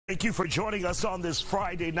Thank you for joining us on this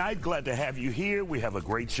Friday night. Glad to have you here. We have a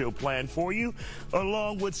great show planned for you,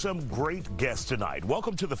 along with some great guests tonight.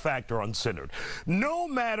 Welcome to The Factor Uncensored. No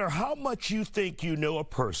matter how much you think you know a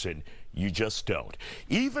person, you just don't.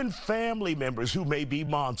 Even family members who may be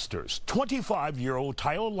monsters. 25-year-old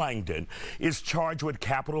Tyler Langdon is charged with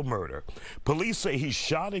capital murder. Police say he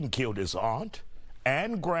shot and killed his aunt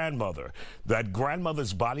and grandmother. That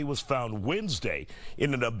grandmother's body was found Wednesday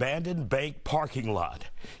in an abandoned bank parking lot.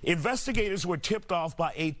 Investigators were tipped off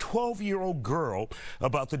by a 12-year-old girl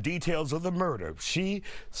about the details of the murder. She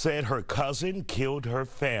said her cousin killed her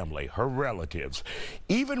family, her relatives.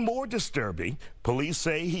 Even more disturbing, police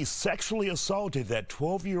say he sexually assaulted that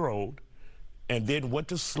 12-year-old and then went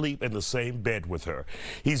to sleep in the same bed with her.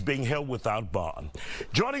 He's being held without bond.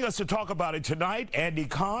 Joining us to talk about it tonight, Andy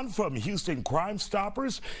Kahn from Houston Crime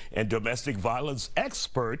Stoppers and domestic violence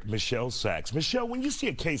expert Michelle Sachs. Michelle, when you see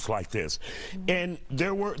a case like this, and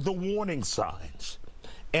there were the warning signs,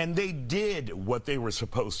 and they did what they were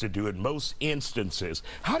supposed to do in most instances,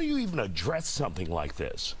 how do you even address something like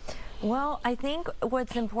this? Well, I think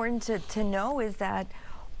what's important to know is that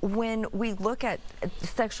when we look at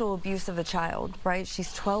sexual abuse of a child, right,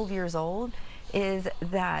 she's 12 years old, is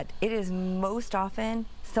that it is most often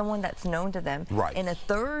someone that's known to them. Right. And a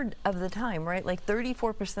third of the time, right, like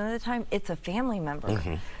 34% of the time, it's a family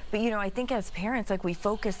member. But, you know, I think as parents, like, we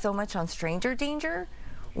focus so much on stranger danger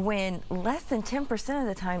when less than 10% of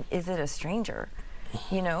the time is it a stranger.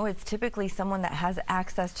 You know, it's typically someone that has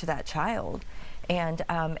access to that child, and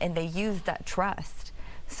they use that trust.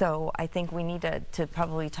 So I think we need to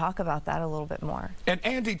probably talk about that a little bit more. And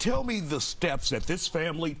Andy, tell me the steps that this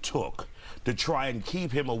family took to try and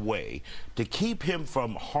keep him away, to keep him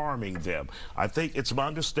from harming them. I think it's my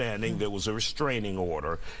understanding there was a restraining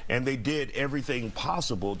order, and they did everything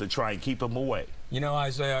possible to try and keep him away. You know,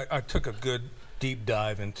 Isaiah, I took a good deep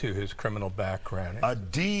dive into his criminal background. A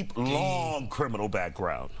deep, long criminal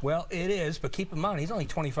background. Well, it is, but keep in mind, he's only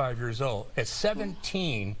 25 years old. At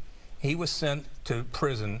 17, he was sent to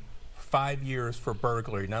prison 5 years for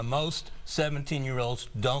burglary. Now, most 17-year-olds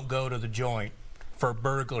don't go to the joint for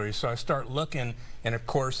burglary. So I start looking, and of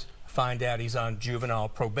course, find out he's on juvenile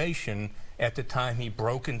probation at the time he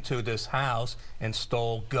broke into this house and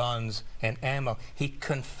stole guns and ammo. He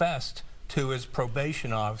confessed to his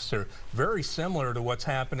probation officer, very similar to what's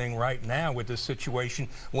happening right now with this situation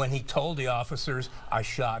when he told the officers, I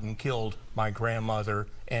shot and killed my grandmother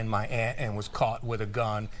and my aunt and was caught with a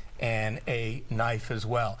gun and a knife as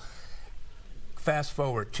well. Fast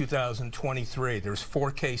forward 2023, there's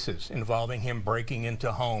 4 cases involving him breaking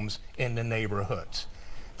into homes in the neighborhoods.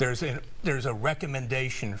 There's a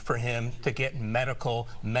recommendation for him to get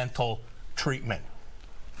mental treatment.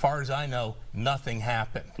 Far as I know, nothing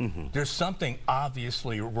happened. There's something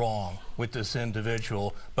obviously wrong with this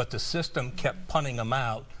individual, but the system kept punting him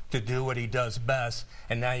out to do what he does best,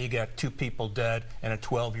 and now you got 2 people dead and a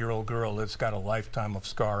 12-year-old girl that's got a lifetime of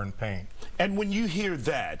scar and pain. And when you hear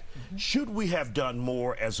that, should we have done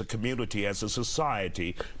more as a community, as a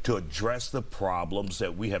society, to address the problems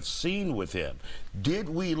that we have seen with him? Did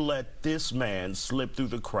we let this man slip through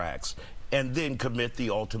the cracks and then commit the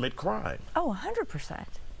ultimate crime? Oh, 100%.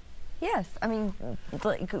 Yes, I mean,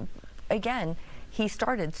 like, again, he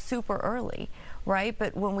started super early, right?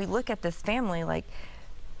 But when we look at this family, like,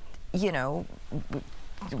 you know,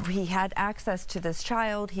 he had access to this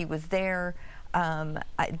child, he was there,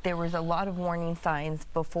 there was a lot of warning signs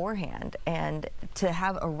beforehand, and to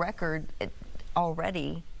have a record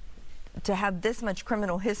already, to have this much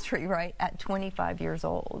criminal history, right, at 25 years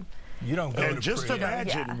old. You don't go and to just prison.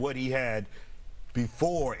 imagine what he had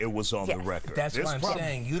before it was on the record. That's what I'm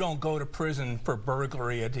saying. You don't go to prison for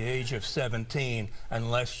burglary at the age of 17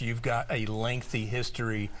 unless you've got a lengthy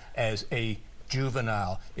history as a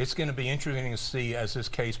juvenile. It's going to be interesting to see as this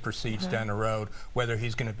case proceeds down the road whether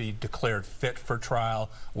he's going to be declared fit for trial,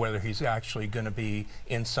 whether he's actually going to be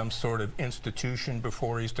in some sort of institution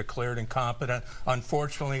before he's declared incompetent.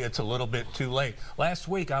 Unfortunately, it's a little bit too late. Last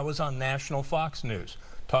week, I was on National Fox News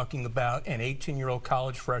talking about an 18-year-old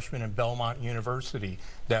college freshman in Belmont University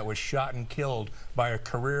that was shot and killed by a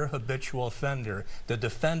career habitual offender. The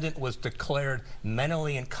defendant was declared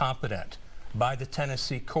mentally incompetent by the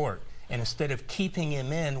Tennessee court. And instead of keeping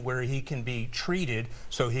him in where he can be treated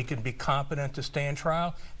so he can be competent to stand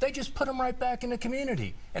trial, they just put him right back in the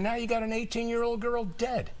community. And now you got an 18-year-old girl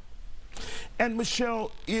dead. And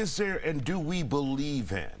Michelle, is there, and do we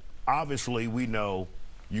believe in, obviously we know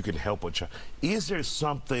you can help a child. Is there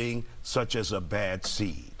something such as a bad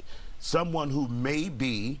seed? Someone who may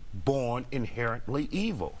be born inherently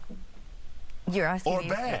evil? You're asking or me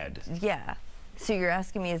bad? Yeah. So you're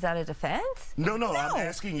asking me, is that a defense? No, I'm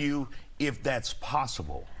asking you if that's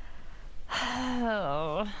possible.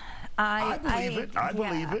 Oh, I believe it. I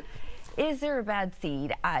believe it. Is there a bad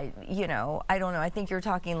seed? I don't know. I think you're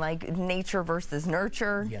talking like nature versus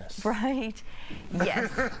nurture. Yes. Right?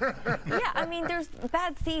 Yes. Yeah, I mean, there's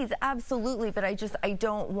bad seeds, absolutely, but I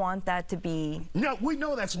don't want that to be... No, we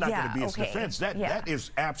know that's not going to be his defense. That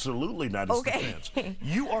is absolutely not his defense.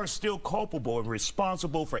 You are still culpable and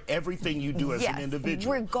responsible for everything you do as an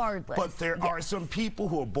individual. Regardless. But there are some people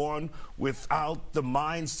who are born without the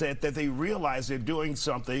mindset that they realize they're doing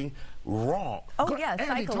something wrong. Oh, yeah,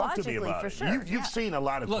 Andy, psychologically, for sure. You've seen a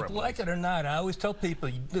lot of Look, criminals. like it or not, I always tell people,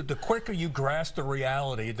 the quicker you grasp the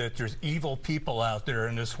reality that there's evil people out there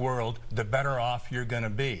in this world, the better off you're going to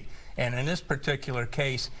be. And in this particular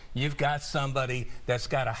case, you've got somebody that's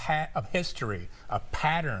got a history, a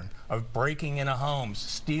pattern of breaking into homes,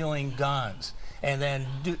 stealing guns, and then,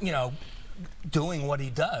 doing what he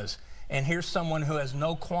does. And here's someone who has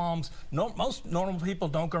no qualms. Most normal people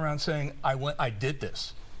don't go around saying, I did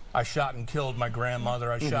this. I shot and killed my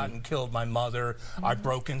grandmother. I shot and killed my mother. I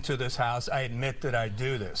broke into this house. I admit that I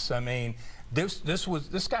do this. I mean,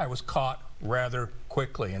 this guy was caught rather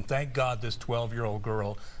quickly, and thank God this 12-year-old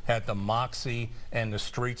girl had the moxie and the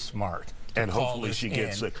street smart. And hopefully she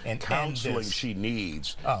gets the counseling she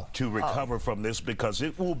needs to recover from this, because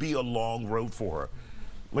it will be a long road for her.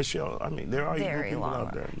 Michelle, I mean, there are evil people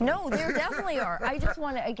out there. No, there definitely are. I just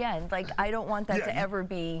want to, again, I don't want that to ever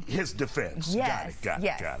be... his defense. Yes. Got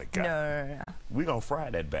it. No. We're going to fry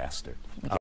that bastard.